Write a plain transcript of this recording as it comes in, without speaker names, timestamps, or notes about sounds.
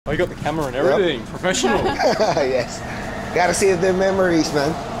Oh, you got the camera and everything. Yep. Professional. Yes. Gotta save the memories,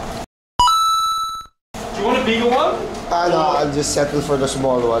 man. Do you want a bigger one? No, I'll just settle for the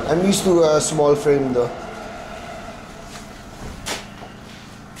small one. I'm used to a small frame though.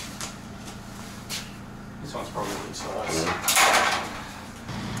 This one's probably the size.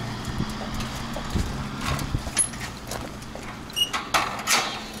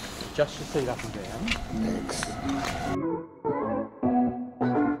 Just your feet up and down. Thanks.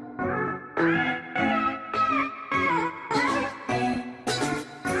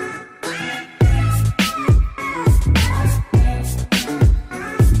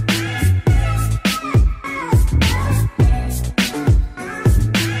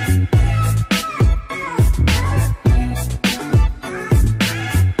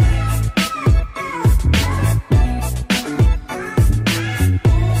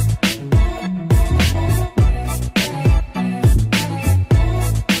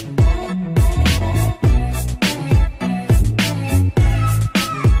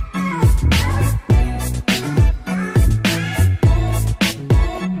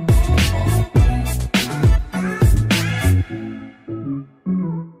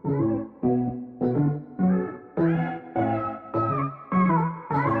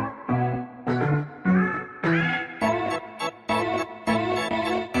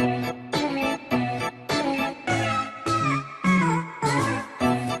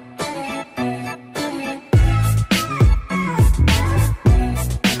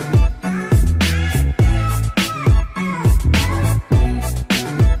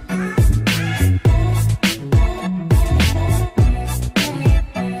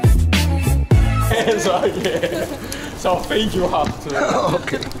 So yeah, so I'll feed you up to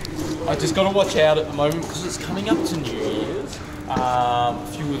Okay. I just got to watch out at the moment because it's coming up to New Year's. A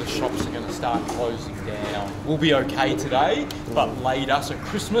few of the shops are going to start closing down. We'll be okay today, but later, so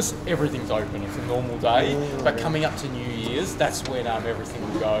Christmas, everything's open. It's a normal day, but coming up to New Year's, that's when everything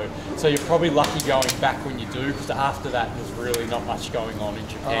will go. So you're probably lucky going back when you do, because after that, there's really not much going on in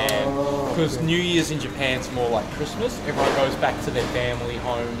Japan. Because New Year's in Japan's more like Christmas. Everyone goes back to their family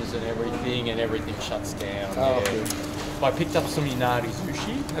homes and everything shuts down. Okay. I picked up some inari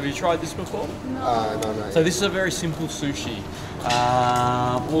sushi. Have you tried this before? No. So this is a very simple sushi.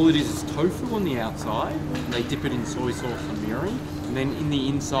 All it is tofu on the outside. They dip it in soy sauce and mirin, and then in the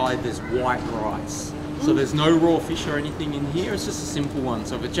inside there's white rice. So there's no raw fish or anything in here. It's just a simple one.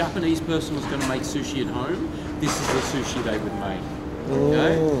 So if a Japanese person was going to make sushi at home, this is the sushi they would make.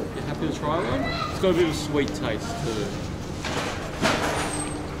 Okay, you happy to try one? It's got a bit of a sweet taste too.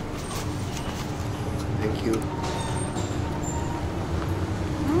 Thank you.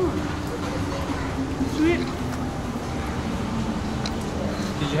 Sweet.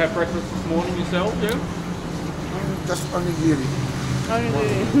 Did you have breakfast this morning yourself, yeah? Just onigiri.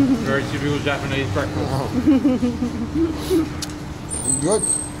 Very typical Japanese breakfast. Good.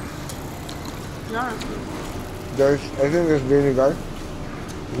 Yeah. I think there's vinegar.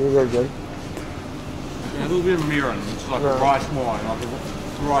 Vinegar good. Yeah, a little bit of mirin, which is like a rice wine, like a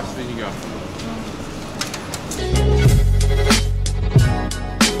rice vinegar.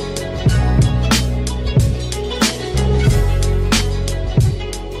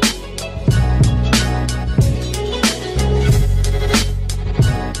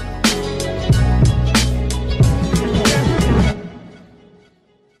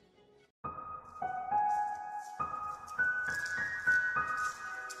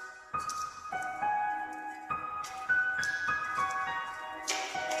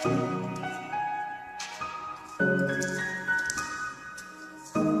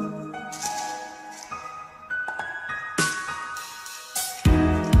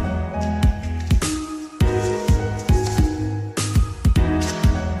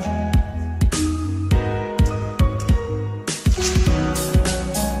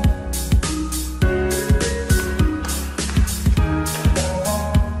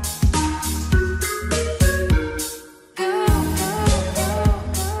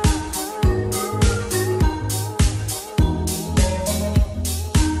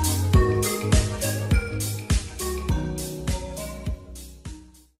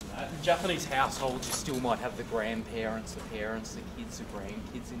 Japanese households, you still might have the grandparents, the parents, the kids, the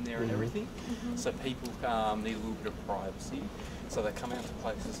grandkids in there and everything. So people need a little bit of privacy. So they come out to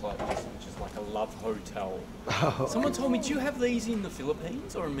places like this, which is like a love hotel. Someone told me, do you have these in the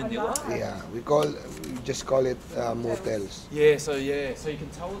Philippines or in Manila? Yeah, we just call it motels. Yeah, so you can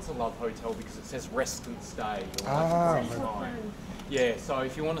tell it's a love hotel because it says rest and stay. Or like Yeah, so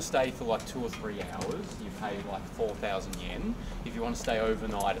if you want to stay for like 2 or 3 hours, you pay like 4,000 yen. If you want to stay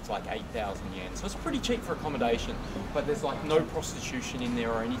overnight, it's like 8,000 yen. So it's pretty cheap for accommodation, but there's like no prostitution in there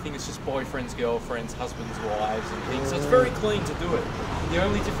or anything. It's just boyfriends, girlfriends, husbands, wives and things. So it's very clean to do it. The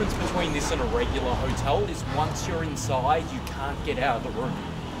only difference between this and a regular hotel is once you're inside, you can't get out of the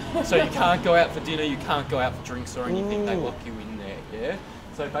room. So you can't go out for dinner, you can't go out for drinks or anything. They lock you in there, yeah?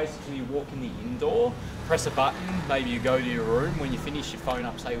 So basically you walk in the indoor, press a button, maybe you go to your room, when you finish your phone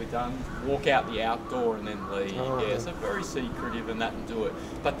up, say we're done, walk out the outdoor and then leave. Yeah, so very secretive and that and do it.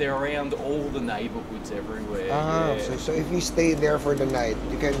 But they're around all the neighbourhoods everywhere. Yeah. So if you stay there for the night,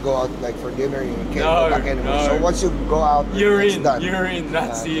 you can go out like for dinner, you can't go back anymore. No. So once you go out, it's done. You're in,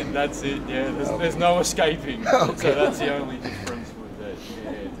 that's it, yeah. There's no escaping. Okay. So that's the only difference with it,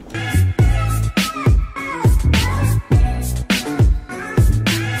 yeah.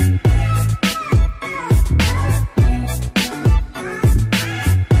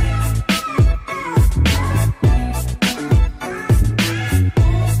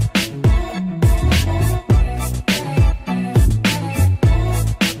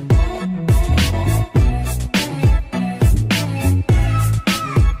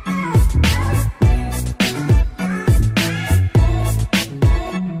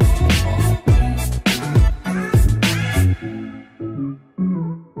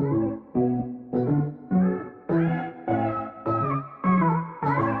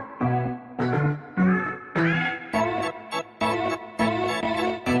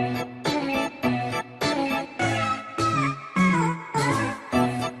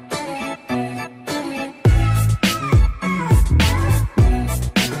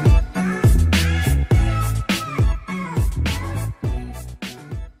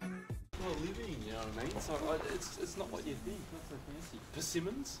 It's not what you think, not so fancy.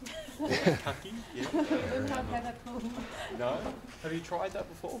 Persimmons? Kaki? Yeah. Don't have that at home. No? Have you tried that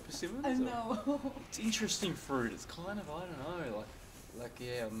before, persimmons? No. It's interesting fruit. It's kind of, I don't know, like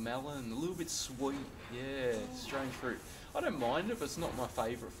yeah, melon, a little bit sweet. Yeah, strange fruit. I don't mind it, but it's not my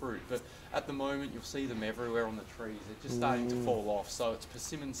favourite fruit. But at the moment, you'll see them everywhere on the trees. They're just starting to fall off. So it's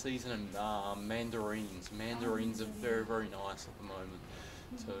persimmon season and mandarines. Mandarines are very, very nice at the moment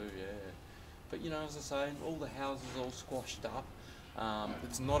too, yeah. But you know, as I say, all the houses are all squashed up.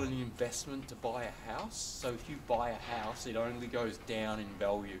 It's not an investment to buy a house. So if you buy a house, it only goes down in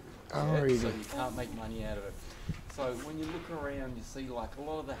value. So you can't make money out of it. So when you look around, you see like a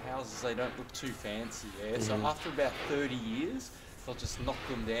lot of the houses, they don't look too fancy. Yeah. So after about 30 years, they'll just knock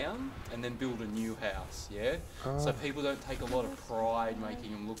them down and then build a new house. Yeah. So people don't take a lot of pride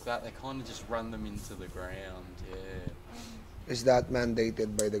making them look that. They kind of just run them into the ground. Yeah. Is that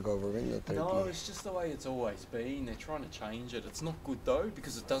mandated by the government? No, it's just the way it's always been. They're trying to change it. It's not good though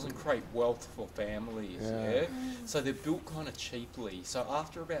because it doesn't create wealth for families. Yeah. So they're built kind of cheaply. So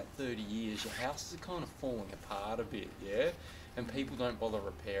after about 30 years, your houses are kind of falling apart a bit. Yeah. And people don't bother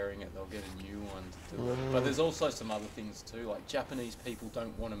repairing it. They'll get a new one to do it. But there's also some other things too. Like Japanese people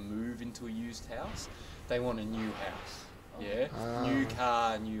don't want to move into a used house. They want a new house. Yeah. New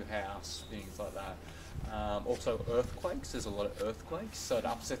car, new house, things like that. Also earthquakes, there's a lot of earthquakes, so it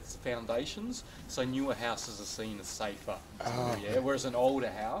upsets the foundations, so newer houses are seen as safer, yeah. Whereas an older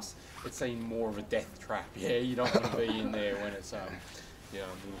house, it's seen more of a death trap, yeah. You don't want to be in there when it's a little bit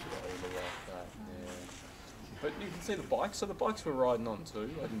older like that, yeah. But you can see the bikes, so the bikes we're riding on too,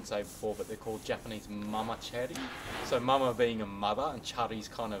 I didn't say before, but they're called Japanese mama chari. So mama being a mother, and chari's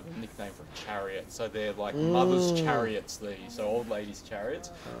kind of a nickname for a chariot. So they're like mother's chariots, these, so old ladies'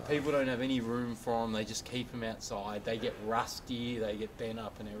 chariots. People don't have any room for them, they just keep them outside. They get rusty, they get bent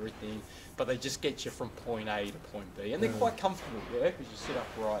up and everything, but they just get you from point A to point B. And they're quite comfortable, yeah, because you sit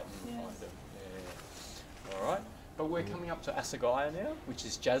upright and ride them. Yeah. All right. But we're coming up to Asagaya now, which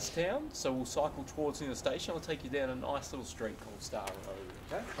is Jazztown. So we'll cycle towards the station. I'll take you down a nice little street called Star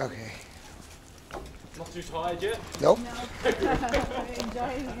Road. Okay? Okay. Not too tired yet? Nope. No.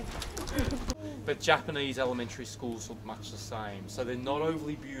 Enjoying it. But Japanese elementary schools look much the same. So they're not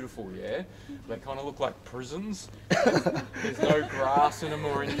overly beautiful, yeah? They kind of look like prisons. There's no grass in them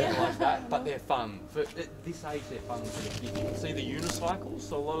or anything like that, but they're fun. For at this age, they're fun for the kids. You can see the unicycles.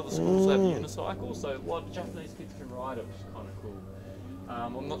 So a lot of the schools have unicycles. So a lot of Japanese kids can ride it, which is kind of cool.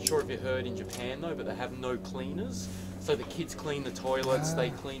 I'm not sure if you heard in Japan though, but they have no cleaners. So the kids clean the toilets, they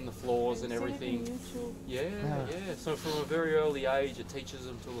clean the floors and everything. Yeah. So from a very early age, it teaches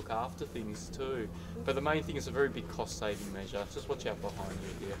them to look after things too. But the main thing is a very big cost-saving measure. Just watch out behind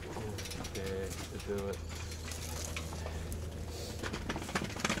you here. Yeah, to do it.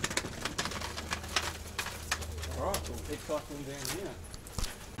 All right, we'll keep cycling down here.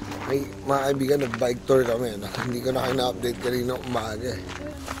 May mga kaibigan, nag-bike tour kami. No? Hindi ko na kayo na-update kanina umaga.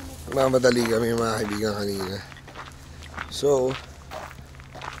 Mamadali kami mga kaibigan kanina. So,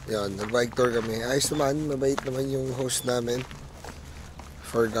 yun, nag-bike tour kami. Ayos naman, mabait naman yung host namin.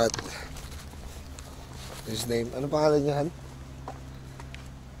 Forgot his name. Ano pangalan niya, Han?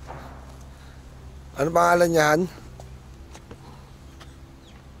 Ano pangalan niya, Han?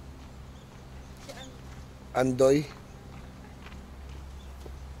 Andoy.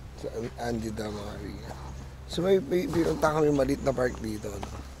 Andy daw mga kaibigan. So may pinunta kami maliit na park dito. No?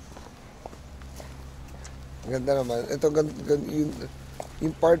 Ganda naman. Ito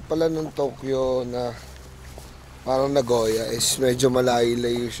yung part pala ng Tokyo na parang Nagoya is medyo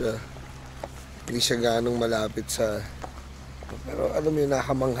malayo-layo siya. Hindi siya ganong malapit sa... Pero alam mo yun,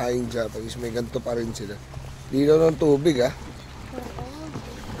 nakamangha yung Japanese. May ganito pa rin sila. Linaw ng tubig ah. Oo.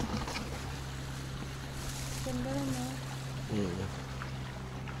 Ganda rin no?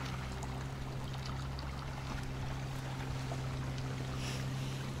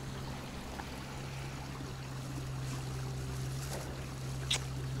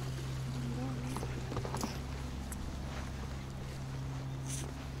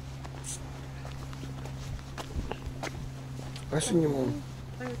 Asan yung...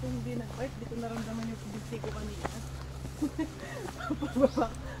 Ay, kung hindi na, ay, di ko naramdaman yung pagdisi ko kanina. Pagbaba.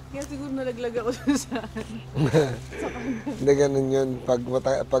 Kaya siguro nalaglag ako sa saan. Hindi ganun yun. Pag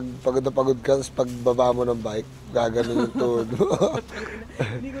pagod na pagod ka, pag baba mo ng bike, gaganon yung tuhod mo.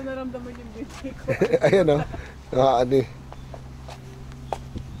 Hindi ko naramdaman yung pagdisi ko. Ayan o. Ano eh.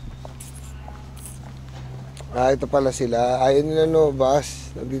 Ito pala sila. Ayun nila no,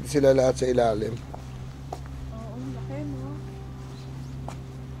 bus. Nandito sila lahat sa ilalim. Oo, laki no?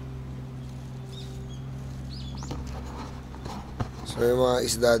 So yung mga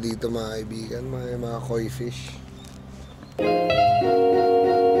isda dito mga kaibigan, mga koi fish.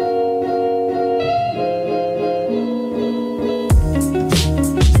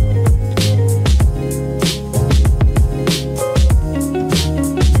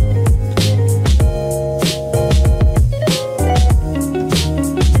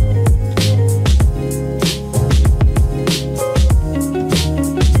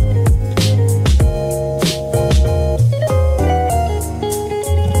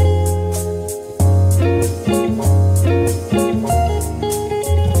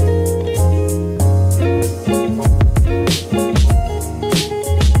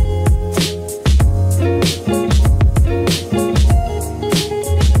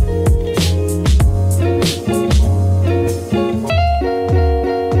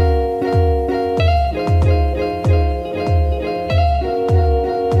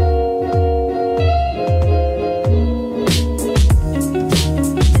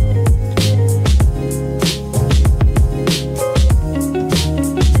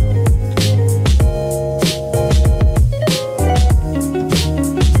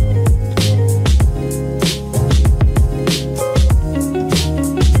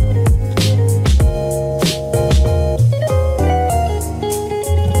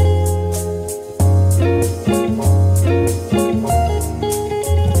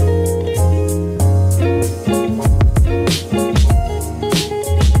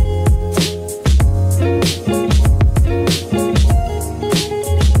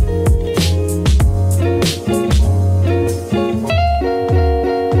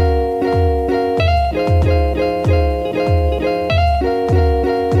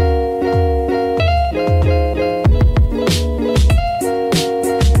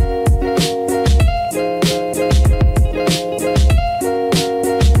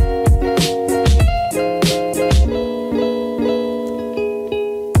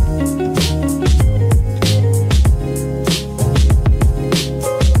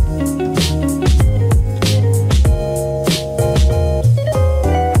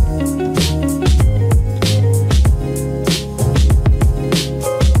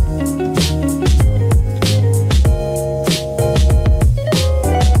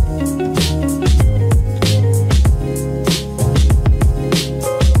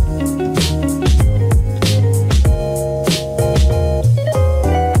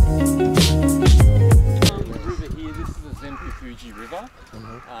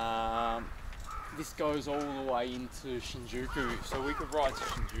 This goes all the way into Shinjuku, so we could ride to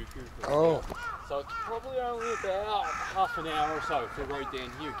Shinjuku. Oh. So it's probably only about half an hour or so if we rode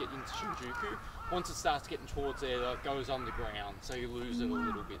down here, get into Shinjuku. Once it starts getting towards there, it goes underground, so you lose it a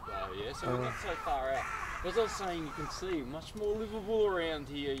little bit though, yeah? So we're not so far out. As I was saying, you can see much more livable around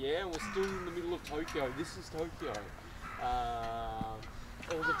here, yeah? And we're still in the middle of Tokyo. This is Tokyo.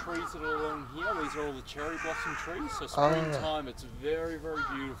 all the trees that are along here, these are all the cherry blossom trees. So springtime, it's very, very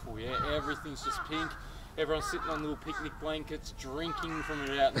beautiful. Yeah, everything's just pink. Everyone's sitting on little picnic blankets, drinking from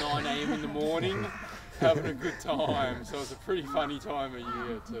about 9 a.m. in the morning, having a good time. So it's a pretty funny time of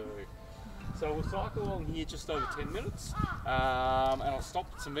year too. So we'll cycle along here just over 10 minutes, and I'll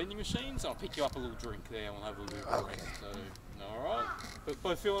stop at some vending machines. I'll pick you up a little drink there, and we'll have a little bit of rest. So, all right. But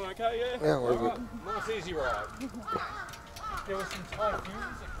both feeling okay, yeah? Yeah, we're good. Nice, easy ride. There were some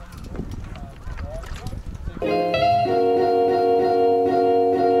typhoons that come through.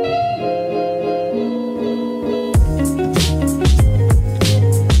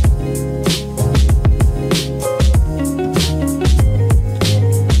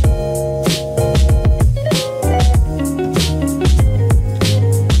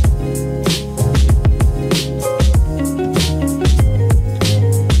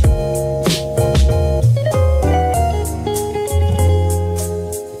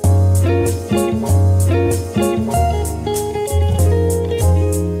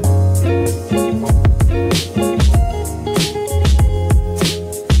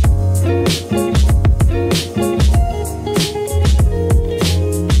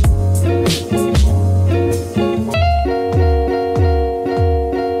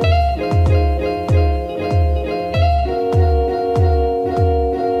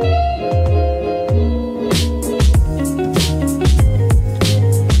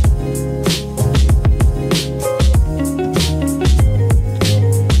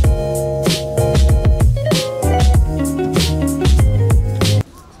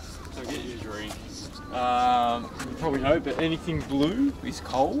 But anything blue is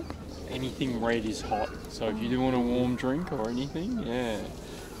cold, anything red is hot. So if you do want a warm drink or anything, yeah.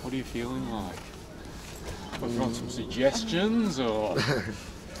 What are you feeling like? Or if you want some suggestions or?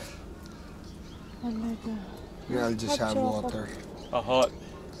 Yeah, I'll just have water. A hot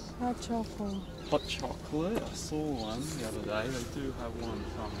chocolate. Hot chocolate? I saw one the other day. They do have one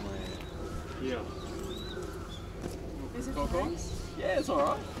somewhere. Yeah. Is it nice? Yeah, it's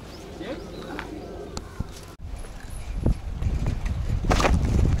alright. Yeah.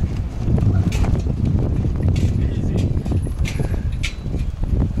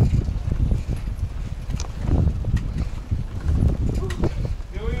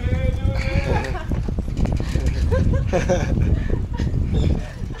 I'm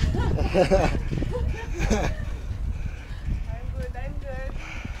good.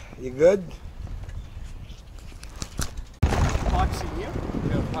 You good? Bikes in here. We're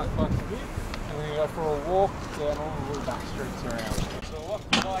going to park bikes in here. And we're going to go for a walk down all the little back streets around. So we'll lock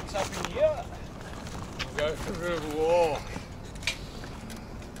the bikes up in here. We'll go for a bit of a walk.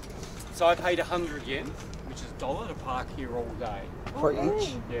 So I paid 100 yen, which is $1 to park here all day. For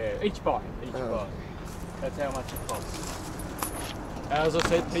each? Yeah, each bike. That's how much it costs. As I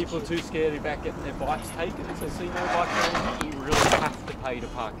said, people are too scared about getting their bikes taken, so see no bike around here, you really have to pay to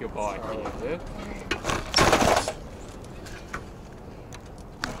park your bike here.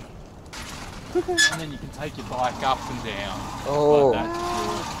 And then you can take your bike up and down. Oh. Like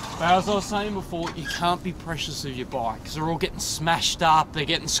that. But as I was saying before, you can't be precious of your bike because they're all getting smashed up, they're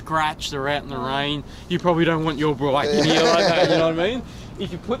getting scratched, they're out in the rain. You probably don't want your bike in here like that, you know what I mean?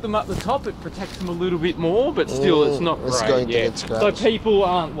 If you put them up the top, it protects them a little bit more, but still it's not great. Going to get scratched. So people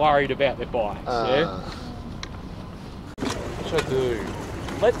aren't worried about their bikes, yeah? What should I do?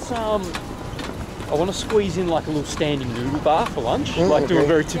 Let's, I want to squeeze in like a little standing noodle bar for lunch, like do a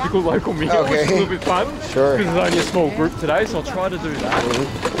very typical local meal, which is a little bit fun. Sure. Because it's only a small group today, so I'll try to do that.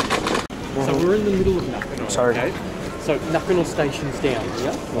 So we're in the middle of Nakano, okay? So Nakano Station's down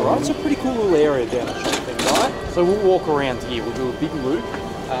here, alright? It's a pretty cool little area down the shopping, right? So we'll walk around here, we'll do a big loop.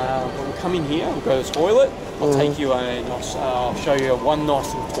 We'll come in here, we'll go to the toilet, I'll take you a nice, I'll show you one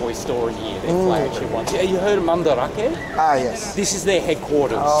nice little toy store in here, their flagship ones. Yeah, you heard of Mandarake? Ah, yes. This is their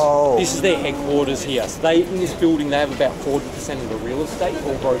headquarters. Oh. This is their headquarters here. So they, in this building, they have about 40% of the real estate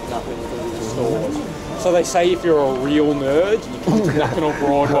all broken up into little stores. So they say if you're a real nerd, you come to Nakano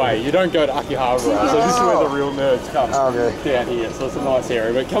Broadway. You don't go to Akihabara. So this is where the real nerds come down here. So it's a nice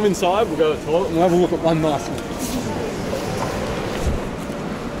area. But come inside, we'll go to the toilet and we'll have a look at one nice one.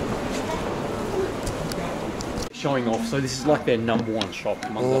 Showing off. So this is like their #1 shop.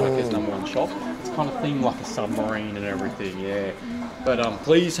 Mandarake's #1 shop. It's kind of themed like a submarine and everything. Yeah. But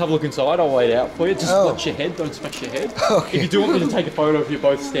please have a look inside. I'll wait out for you. Just watch your head. Don't smash your head. Okay. If you do want me to take a photo of you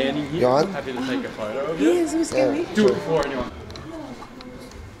both standing here, John? I'm happy to take a photo of you. Yes, who's coming? Do it before anyone.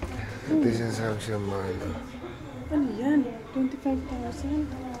 This is how siya mahal. Ano yan? 25,000?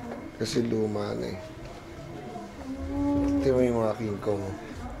 Kasi luma na eh. Ito yung mga King Kong.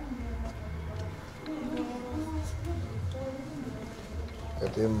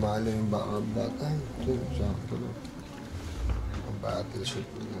 Ito yung mahal yung bata. Ito, sakto lang. Ang battleship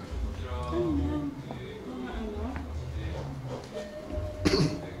na. Ano yan? Mga ano?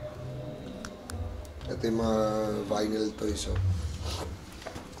 Ito yung mga vinyl toys, oh.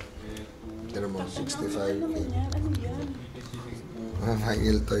 Tignan mo, 65K. Ano yan? Ano yan? Mga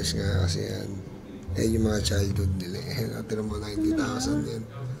vinyl toys nga kasi yan. Yan yung mga childhood nila. Tignan mo, 90,000 yan.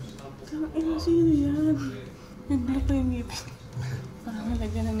 Ano sino yan? Nag-block ko yung ngipin. Parang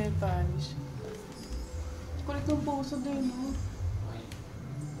nalagyan ng nail polish. Kulit ng puso din, no?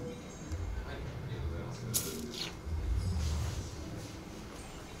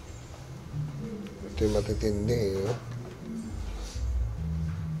 Ito yung matitindi, eh.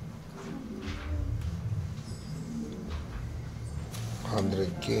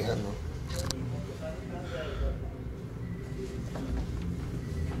 100K, ano?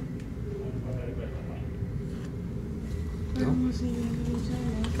 Ano mo siya rin siya,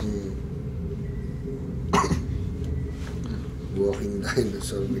 no? Walking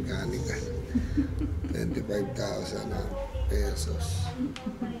dinosaur mechanical. 25,000 pesos.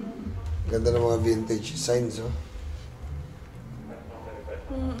 Ganda ng mga vintage signs, oh.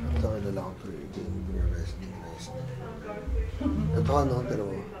 Ito ka na lang ako yung wrestling. Ito ano, tira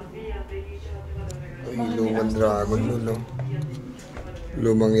mo. Ito yung lumang dragon mo, no?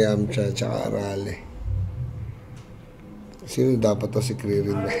 Lumang Yamcha, tsaka Arale. Sino dapat to si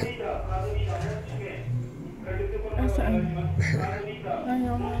Kririn na yan? Ah, saan?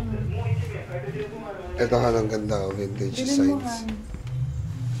 Ayaw mo. Ito ka ng ganda, oh, vintage Bilhin mo signs. kan.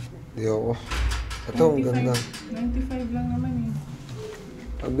 Di ako. Ito, ang ganda. 95 lang naman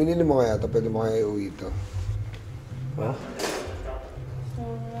eh. Ang binili mo kaya ito, pwede mo kaya iuwi ito. Oh? So,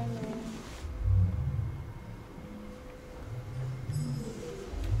 ano.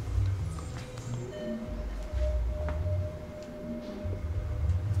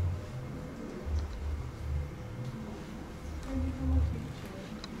 Pwede ka mag-picture.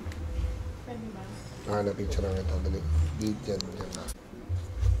 Pwede ba? Na-picture lang ito. Dali. Dito yan. Dyan.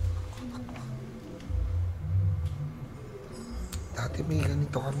 Dati may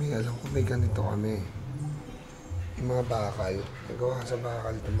ganito kami. Alam ko may ganito kami. Yung mga bakal. Nagawa sa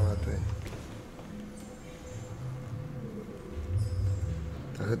bakal itong mga ito eh.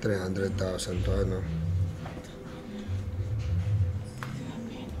 Kasi 300,000 to ano.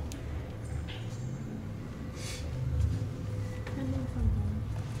 Ano yung pag-on?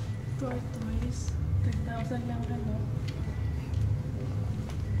 Tortoise. 3,000 lang ano.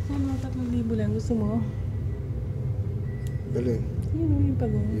 Saan mo 3,000 lang? Gusto mo? Dali. Yun o yung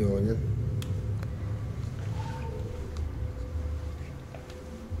pag-on. Yun yan.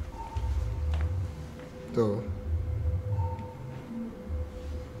 Ito.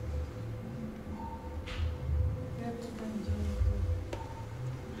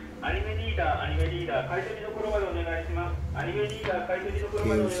 アニメリーダー、買い取りどころまでお願いします。アニメリーダー、買い取りどころ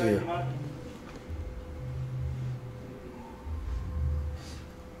までお願いします。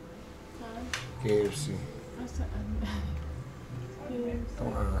 KFC. Ah, saan? Yung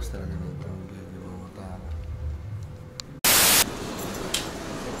Itong angas talaga nito. Hindi mo matala.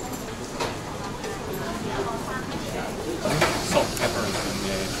 Salt, pepper, and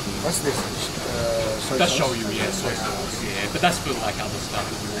yeah. What's this? Soy That's sauce? shoyu, yeah, soy sauce, yeah. But that's for like other stuff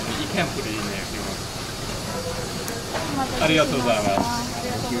if you want. You can put it in there if you want. Arigatou gozaimasu.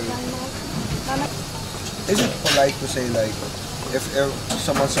 Is it polite to say like, if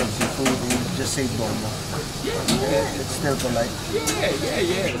someone serves you food, you just say domo? It's still polite.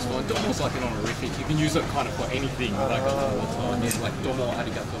 Yeah, it's fine. Domo's like an honorific. You can use it kind of for anything, like all the time. It's like domo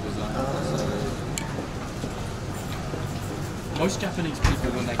arigatou gozaimasu. Most Japanese people,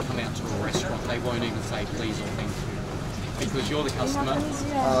 when they come out to a restaurant, they won't even say please or thank you. Because you're the customer.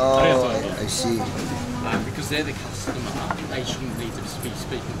 Oh, I see. Because they're the customer, they shouldn't need to be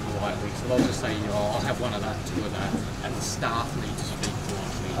speaking politely. So they'll just say, oh, I'll have one of that, two of that. And the staff need to speak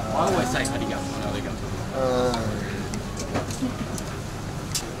politely. I always say arigato and arigato.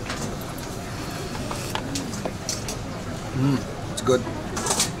 It's good.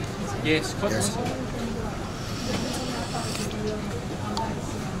 Yes, quite Yes.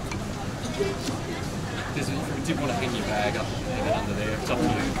 If you did want to hang your bag up, hang it under there. It's up to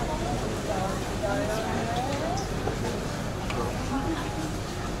you.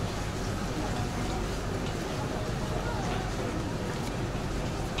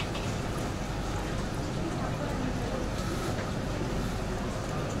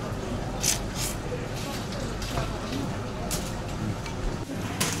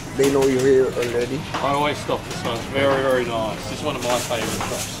 They know you're here already. I always stop this one. It's very, very nice. This is one of my favourite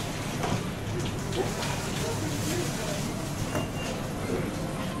shops.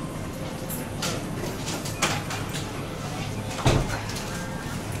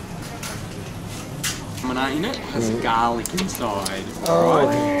 stamina in it. It has garlic inside. Oh,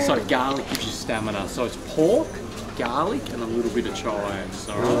 Right? So garlic gives you stamina. So it's pork, garlic, and a little bit of chives.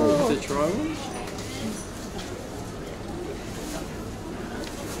 Alright, is it try one?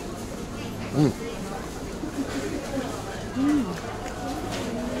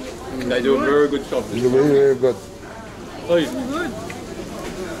 They do a very good job. it's very, very good. Please.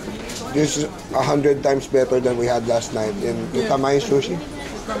 This is 100 times better than we had last night in Itamai Sushi.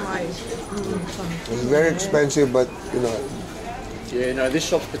 It's very expensive, but you know. Yeah, no, this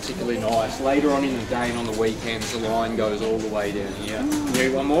shop's particularly nice. Later on in the day and on the weekends, the line goes all the way down here. You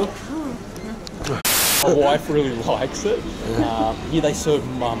need one more? My wife really likes it. Here they serve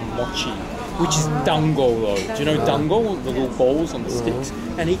mochi, which is dango though. Do you know dango? The little balls on the sticks?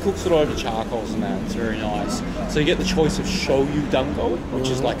 And he cooks it over charcoals and that. It's very nice. So you get the choice of shoyu dango, which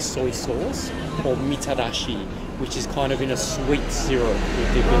is like soy sauce, or mitarashi, which is kind of in a sweet syrup. You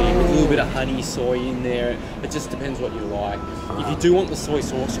dip it in with a little bit of honey, soy in there. It just depends what you like. If you do want the soy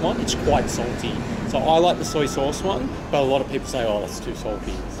sauce one, it's quite salty. So I like the soy sauce one, but a lot of people say, oh, that's too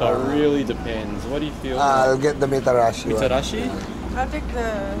salty. So it really depends. What do you feel? I'll get the mitarashi one. Mitarashi? I'll take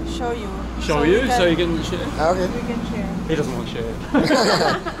the shoyu. Shoyu, so you can share? Okay. We can share. He doesn't want to share.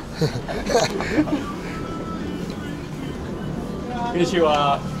 Finish you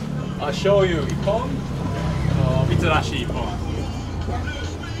shoyu ippon, mitarashi ippon.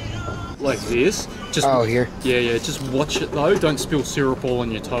 Like this. Just, Oh, here. Yeah, just watch it though. Don't spill syrup all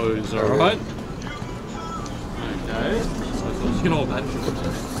on your toes, alright? Okay. So you can hold that.